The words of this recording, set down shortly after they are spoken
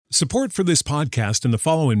Support for this podcast and the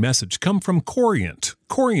following message come from Corient.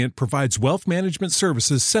 Corient provides wealth management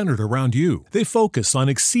services centered around you. They focus on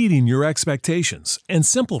exceeding your expectations and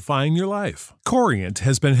simplifying your life. Corient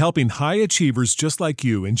has been helping high achievers just like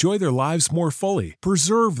you enjoy their lives more fully,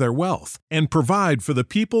 preserve their wealth, and provide for the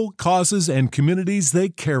people, causes, and communities they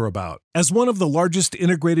care about. As one of the largest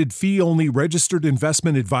integrated fee-only registered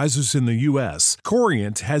investment advisors in the U.S.,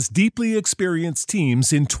 Corient has deeply experienced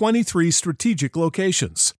teams in 23 strategic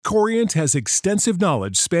locations. Corient has extensive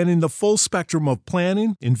knowledge spanning the full spectrum of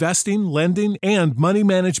planning, investing, lending, and money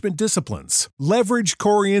management disciplines. Leverage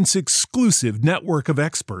Corient's exclusive network of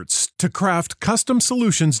experts to craft custom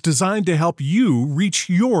solutions designed to help you reach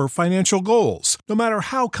your financial goals, no matter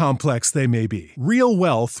how complex they may be. Real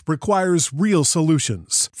wealth requires real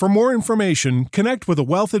solutions. For more information, connect with a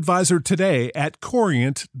wealth advisor today at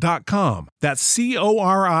Corient.com. That's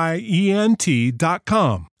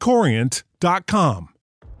Corient.com. Corient.com.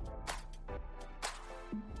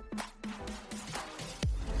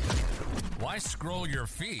 Why scroll your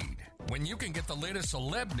feed when you can get the latest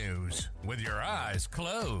celeb news with your eyes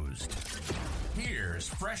closed? Here's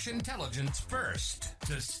fresh intelligence first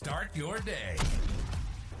to start your day.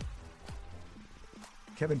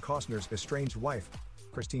 Kevin Costner's estranged wife,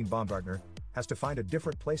 Christine Baumgartner, has to find a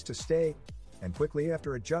different place to stay, and quickly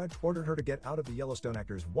after a judge ordered her to get out of the Yellowstone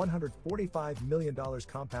actor's $145 million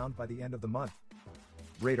compound by the end of the month.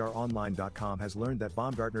 RadarOnline.com has learned that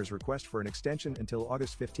Baumgartner's request for an extension until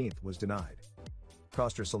August 15th was denied.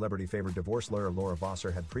 Costner's celebrity-favored divorce lawyer Laura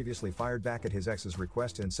Vassar had previously fired back at his ex's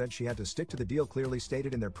request and said she had to stick to the deal clearly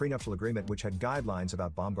stated in their prenuptial agreement, which had guidelines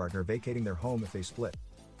about Baumgartner vacating their home if they split.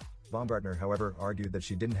 Baumgartner, however, argued that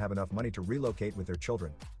she didn't have enough money to relocate with their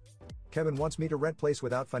children. "Kevin wants me to rent place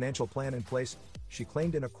without financial plan in place," she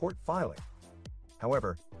claimed in a court filing.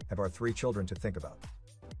 "However, have our 3 children to think about.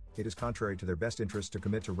 It is contrary to their best interest to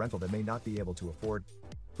commit to rental that may not be able to afford,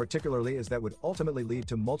 particularly as that would ultimately lead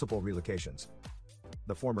to multiple relocations."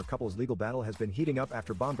 The former couple's legal battle has been heating up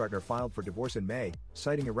after Baumgartner filed for divorce in May,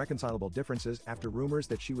 citing irreconcilable differences after rumors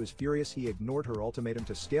that she was furious he ignored her ultimatum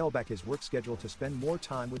to scale back his work schedule to spend more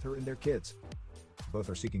time with her and their kids. Both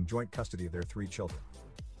are seeking joint custody of their 3 children.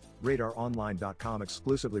 RadarOnline.com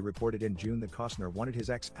exclusively reported in June that Costner wanted his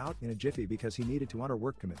ex out in a jiffy because he needed to honor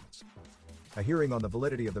work commitments. A hearing on the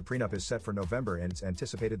validity of the prenup is set for November, and it's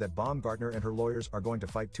anticipated that Baumgartner and her lawyers are going to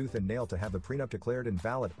fight tooth and nail to have the prenup declared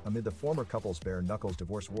invalid amid the former couple's bare-knuckles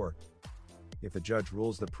divorce war. If the judge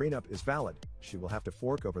rules the prenup is valid, she will have to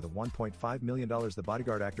fork over the $1.5 million the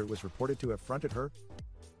Bodyguard actor was reported to have fronted her.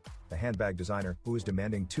 The handbag designer, who is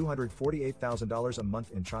demanding $248,000 a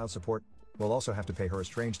month in child support, will also have to pay her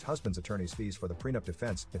estranged husband's attorney's fees for the prenup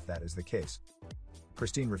defense if that is the case.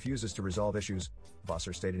 Christine refuses to resolve issues,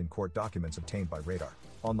 Vassar stated in court documents obtained by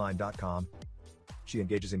RadarOnline.com. She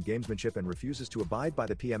engages in gamesmanship and refuses to abide by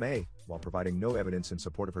the PMA, while providing no evidence in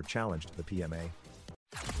support of her challenge to the PMA.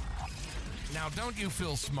 Now, don't you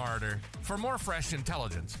feel smarter? For more fresh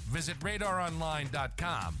intelligence, visit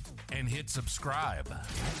RadarOnline.com and hit subscribe.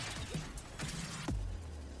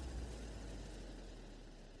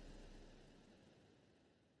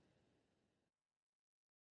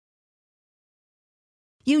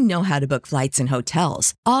 You know how to book flights and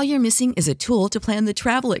hotels. All you're missing is a tool to plan the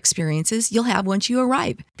travel experiences you'll have once you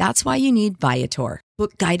arrive. That's why you need Viator.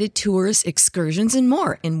 Book guided tours, excursions, and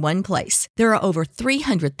more in one place. There are over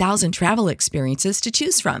 300,000 travel experiences to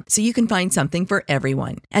choose from, so you can find something for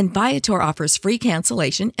everyone. And Viator offers free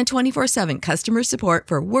cancellation and 24/7 customer support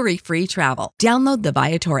for worry-free travel. Download the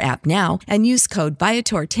Viator app now and use code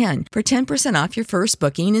Viator10 for 10% off your first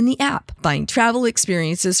booking in the app. Find travel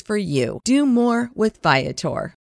experiences for you. Do more with Viator.